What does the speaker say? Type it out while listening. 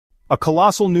A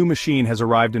colossal new machine has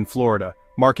arrived in Florida,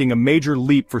 marking a major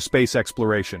leap for space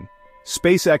exploration.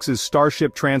 SpaceX's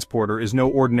Starship transporter is no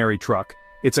ordinary truck.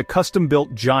 It's a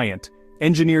custom-built giant,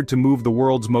 engineered to move the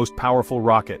world's most powerful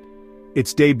rocket.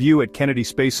 Its debut at Kennedy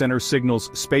Space Center signals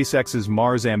SpaceX's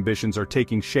Mars ambitions are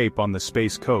taking shape on the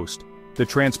Space Coast. The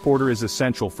transporter is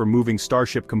essential for moving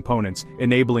Starship components,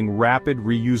 enabling rapid,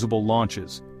 reusable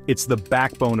launches. It's the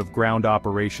backbone of ground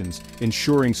operations,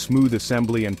 ensuring smooth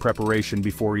assembly and preparation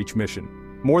before each mission.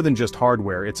 More than just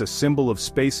hardware, it's a symbol of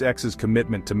SpaceX's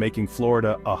commitment to making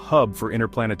Florida a hub for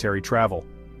interplanetary travel.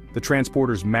 The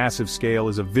transporter's massive scale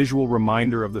is a visual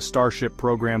reminder of the Starship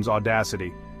program's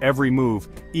audacity. Every move,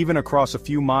 even across a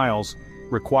few miles,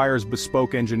 requires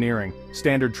bespoke engineering.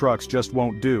 Standard trucks just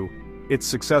won't do. Its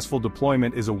successful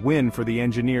deployment is a win for the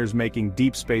engineers making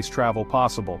deep space travel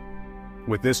possible.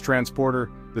 With this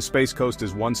transporter, the Space Coast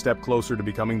is one step closer to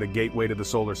becoming the gateway to the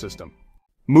solar system.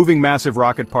 Moving massive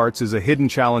rocket parts is a hidden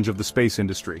challenge of the space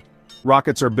industry.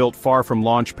 Rockets are built far from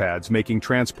launch pads, making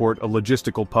transport a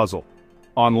logistical puzzle.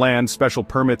 On land, special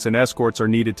permits and escorts are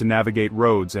needed to navigate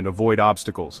roads and avoid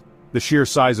obstacles. The sheer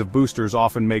size of boosters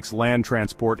often makes land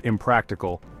transport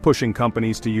impractical, pushing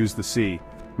companies to use the sea.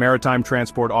 Maritime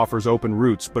transport offers open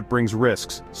routes but brings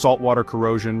risks: saltwater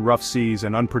corrosion, rough seas,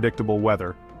 and unpredictable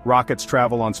weather. Rockets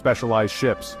travel on specialized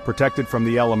ships, protected from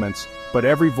the elements, but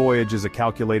every voyage is a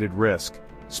calculated risk.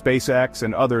 SpaceX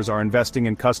and others are investing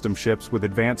in custom ships with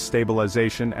advanced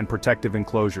stabilization and protective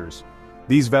enclosures.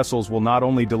 These vessels will not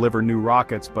only deliver new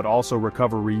rockets but also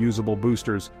recover reusable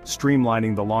boosters,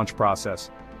 streamlining the launch process.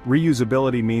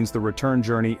 Reusability means the return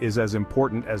journey is as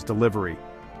important as delivery.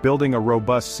 Building a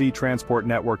robust sea transport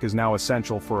network is now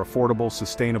essential for affordable,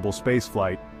 sustainable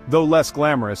spaceflight. Though less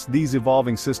glamorous, these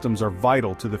evolving systems are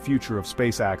vital to the future of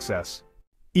space access.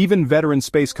 Even veteran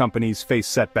space companies face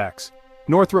setbacks.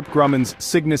 Northrop Grumman's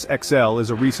Cygnus XL is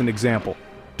a recent example.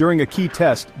 During a key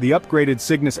test, the upgraded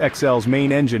Cygnus XL's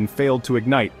main engine failed to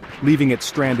ignite, leaving it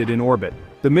stranded in orbit.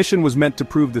 The mission was meant to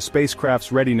prove the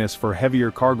spacecraft's readiness for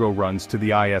heavier cargo runs to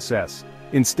the ISS.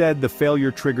 Instead, the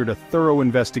failure triggered a thorough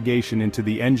investigation into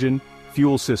the engine,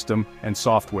 fuel system, and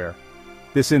software.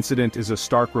 This incident is a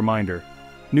stark reminder.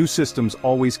 New systems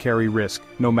always carry risk,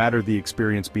 no matter the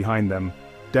experience behind them.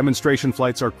 Demonstration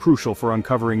flights are crucial for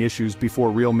uncovering issues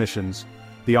before real missions.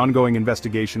 The ongoing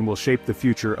investigation will shape the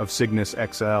future of Cygnus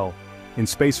XL. In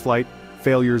spaceflight,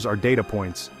 failures are data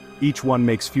points. Each one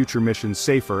makes future missions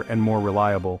safer and more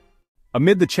reliable.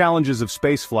 Amid the challenges of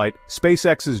spaceflight,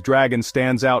 SpaceX's Dragon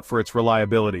stands out for its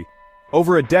reliability.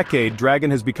 Over a decade, Dragon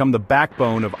has become the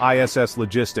backbone of ISS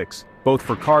logistics, both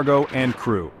for cargo and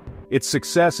crew. Its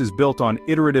success is built on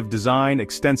iterative design,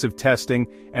 extensive testing,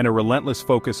 and a relentless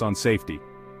focus on safety.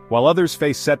 While others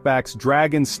face setbacks,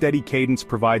 Dragon's steady cadence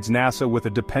provides NASA with a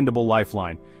dependable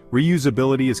lifeline.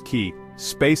 Reusability is key.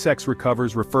 SpaceX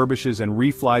recovers, refurbishes, and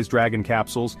reflies Dragon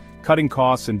capsules, cutting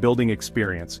costs and building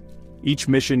experience. Each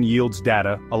mission yields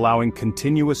data, allowing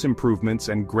continuous improvements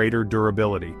and greater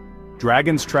durability.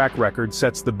 Dragon's track record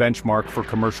sets the benchmark for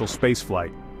commercial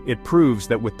spaceflight. It proves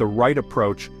that with the right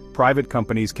approach, private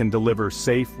companies can deliver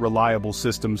safe, reliable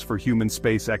systems for human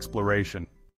space exploration.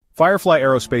 Firefly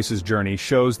Aerospace's journey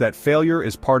shows that failure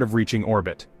is part of reaching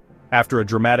orbit. After a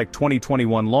dramatic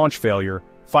 2021 launch failure,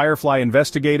 Firefly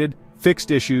investigated,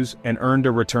 fixed issues, and earned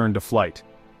a return to flight.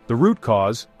 The root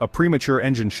cause, a premature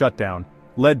engine shutdown,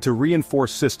 led to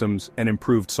reinforced systems and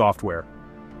improved software.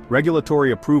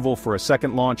 Regulatory approval for a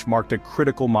second launch marked a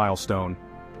critical milestone.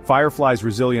 Firefly's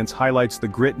resilience highlights the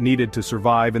grit needed to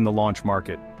survive in the launch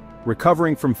market.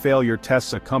 Recovering from failure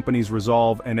tests a company's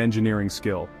resolve and engineering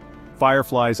skill.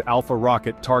 Firefly's Alpha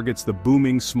rocket targets the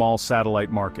booming small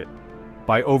satellite market.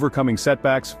 By overcoming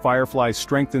setbacks, Firefly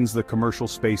strengthens the commercial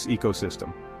space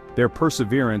ecosystem. Their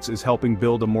perseverance is helping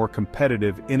build a more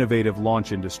competitive, innovative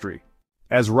launch industry.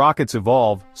 As rockets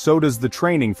evolve, so does the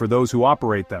training for those who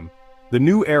operate them. The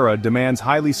new era demands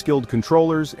highly skilled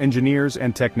controllers, engineers,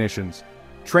 and technicians.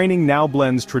 Training now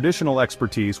blends traditional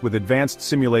expertise with advanced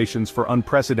simulations for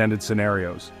unprecedented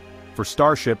scenarios. For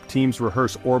Starship, teams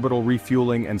rehearse orbital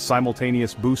refueling and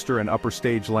simultaneous booster and upper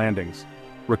stage landings.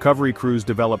 Recovery crews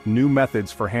develop new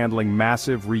methods for handling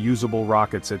massive, reusable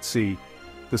rockets at sea.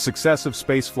 The success of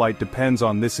spaceflight depends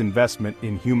on this investment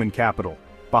in human capital.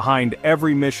 Behind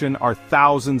every mission are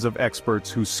thousands of experts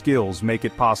whose skills make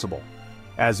it possible.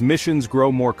 As missions grow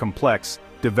more complex,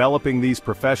 developing these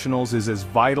professionals is as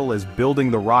vital as building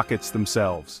the rockets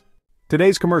themselves.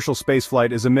 Today's commercial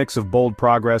spaceflight is a mix of bold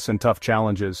progress and tough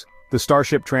challenges. The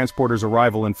Starship transporter's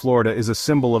arrival in Florida is a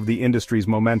symbol of the industry's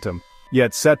momentum.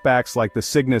 Yet setbacks like the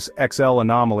Cygnus XL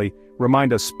anomaly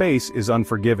remind us space is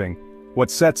unforgiving. What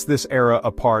sets this era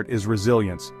apart is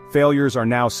resilience. Failures are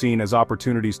now seen as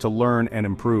opportunities to learn and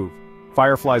improve.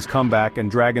 Firefly's comeback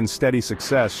and Dragon's steady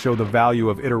success show the value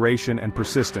of iteration and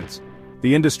persistence.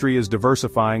 The industry is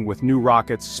diversifying with new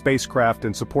rockets, spacecraft,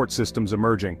 and support systems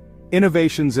emerging.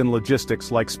 Innovations in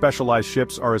logistics like specialized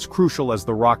ships are as crucial as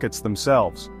the rockets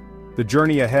themselves. The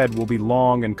journey ahead will be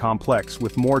long and complex,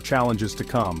 with more challenges to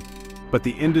come. But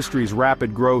the industry's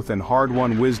rapid growth and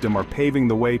hard-won wisdom are paving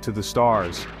the way to the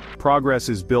stars. Progress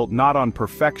is built not on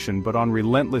perfection but on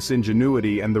relentless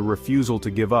ingenuity and the refusal to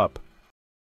give up.